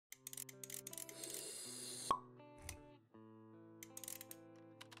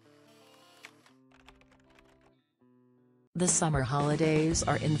The summer holidays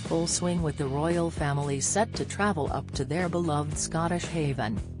are in full swing with the royal family set to travel up to their beloved Scottish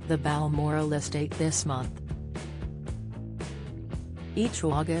haven, the Balmoral estate this month. Each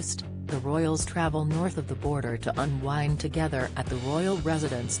August, the royals travel north of the border to unwind together at the royal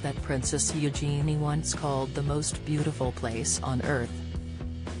residence that Princess Eugenie once called the most beautiful place on earth.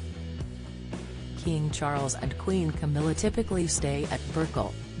 King Charles and Queen Camilla typically stay at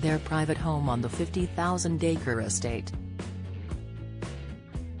Burkle, their private home on the 50,000-acre estate.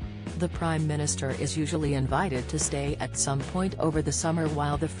 The Prime Minister is usually invited to stay at some point over the summer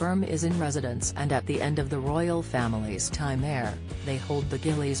while the firm is in residence, and at the end of the royal family's time there, they hold the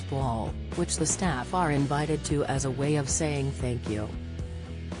Gillies Ball, which the staff are invited to as a way of saying thank you.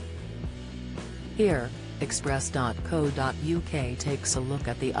 Here, Express.co.uk takes a look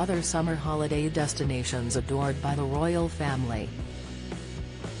at the other summer holiday destinations adored by the royal family.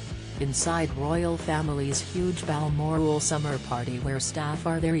 Inside royal family's huge Balmoral summer party where staff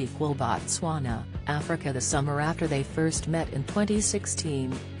are their equal. Botswana, Africa. The summer after they first met in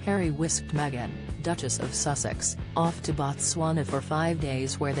 2016, Harry whisked Meghan, Duchess of Sussex, off to Botswana for 5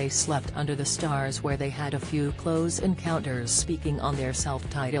 days where they slept under the stars, where they had a few close encounters. Speaking on their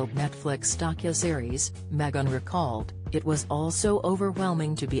self-titled Netflix docuseries, Meghan recalled, "It was all so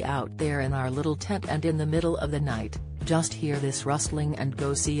overwhelming to be out there in our little tent and in the middle of the night, just hear this rustling and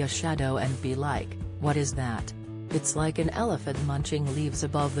go see a shadow and be like, what is that? It's like an elephant munching leaves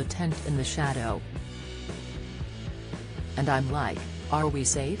above the tent in the shadow. And I'm like, are we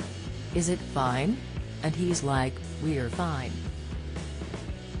safe? Is it fine? And he's like, we're fine.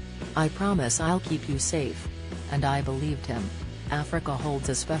 I promise I'll keep you safe." And I believed him. Africa holds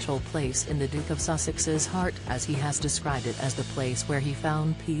a special place in the Duke of Sussex's heart, as he has described it as the place where he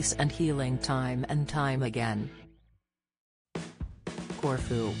found peace and healing time and time again.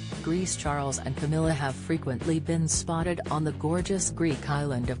 Corfu, Greece. Charles and Camilla have frequently been spotted on the gorgeous Greek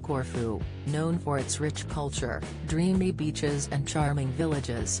island of Corfu, known for its rich culture, dreamy beaches and charming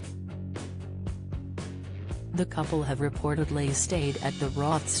villages. The couple have reportedly stayed at the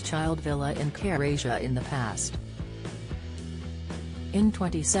Rothschild Villa in Croatia in the past. In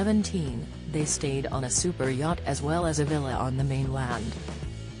 2017, they stayed on a super yacht as well as a villa on the mainland.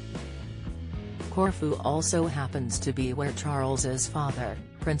 Corfu also happens to be where Charles's father,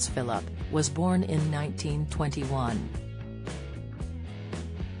 Prince Philip, was born in 1921.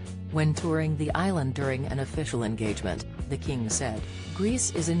 When touring the island during an official engagement, the king said,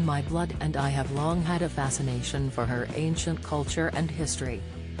 "Greece is in my blood and I have long had a fascination for her ancient culture and history."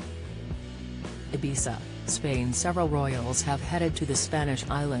 Ibiza, Spain. Several royals have headed to the Spanish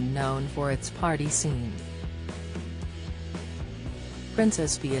island known for its party scene.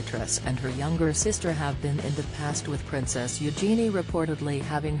 Princess Beatrice and her younger sister have been in the past, with Princess Eugenie reportedly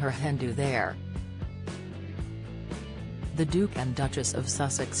having her hen do there. The Duke and Duchess of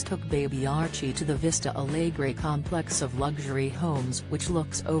Sussex took baby Archie to the Vista Alegre complex of luxury homes which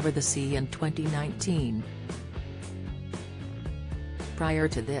looks over the sea in 2019. Prior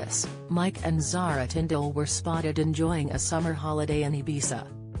to this, Mike and Zara Tindall were spotted enjoying a summer holiday in Ibiza.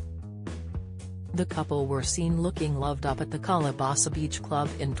 The couple were seen looking loved up at the Calabasa Beach Club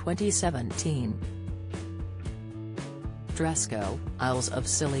in 2017. Dresco, Isles of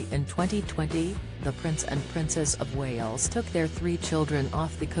Scilly. In 2020, the Prince and Princess of Wales took their 3 children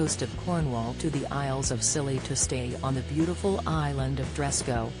off the coast of Cornwall to the Isles of Scilly to stay on the beautiful island of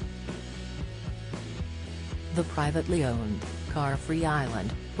Dresco. The privately owned, car-free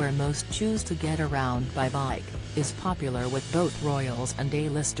island, where most choose to get around by bike, is popular with both royals and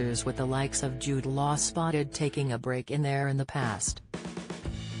A-listers, with the likes of Jude Law spotted taking a break in there in the past.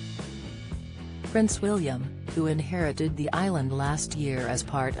 Prince William, who inherited the island last year as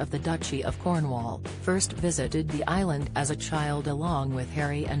part of the Duchy of Cornwall, first visited the island as a child along with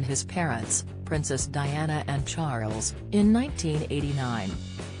Harry and his parents, Princess Diana and Charles, in 1989.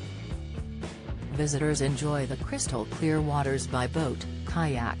 Visitors enjoy the crystal-clear waters by boat,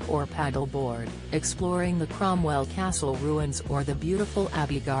 kayak or paddleboard, exploring the Cromwell Castle ruins or the beautiful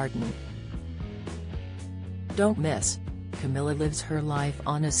Abbey Garden. Don't miss. Camilla lives her life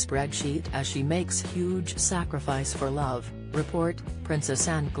on a spreadsheet as she makes huge sacrifice for love. Report, Princess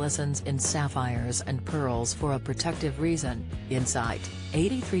Anne glistens in sapphires and pearls for a protective reason. Insight,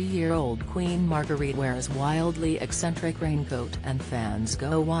 83-year-old Queen Marguerite wears wildly eccentric raincoat and fans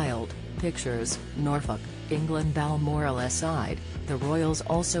go wild. Pictures, Norfolk, England. Balmoral aside, the royals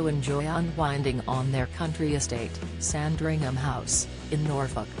also enjoy unwinding on their country estate, Sandringham House, in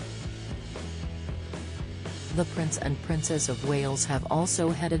Norfolk. The Prince and Princess of Wales have also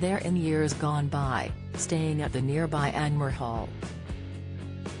headed there in years gone by, staying at the nearby Anmer Hall.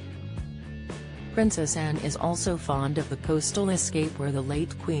 Princess Anne is also fond of the coastal escape where the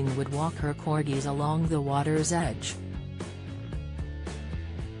late Queen would walk her corgis along the water's edge.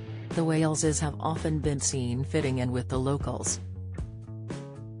 The Waleses have often been seen fitting in with the locals.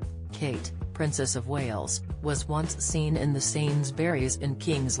 Kate, Princess of Wales, was once seen in the Sainsbury's in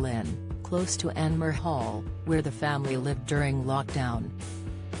Kings Lynn, close to Anmer Hall, where the family lived during lockdown.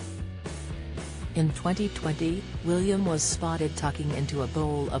 In 2020, William was spotted tucking into a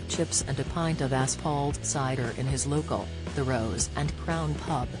bowl of chips and a pint of Asphalт cider in his local, the Rose and Crown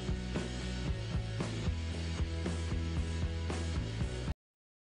pub.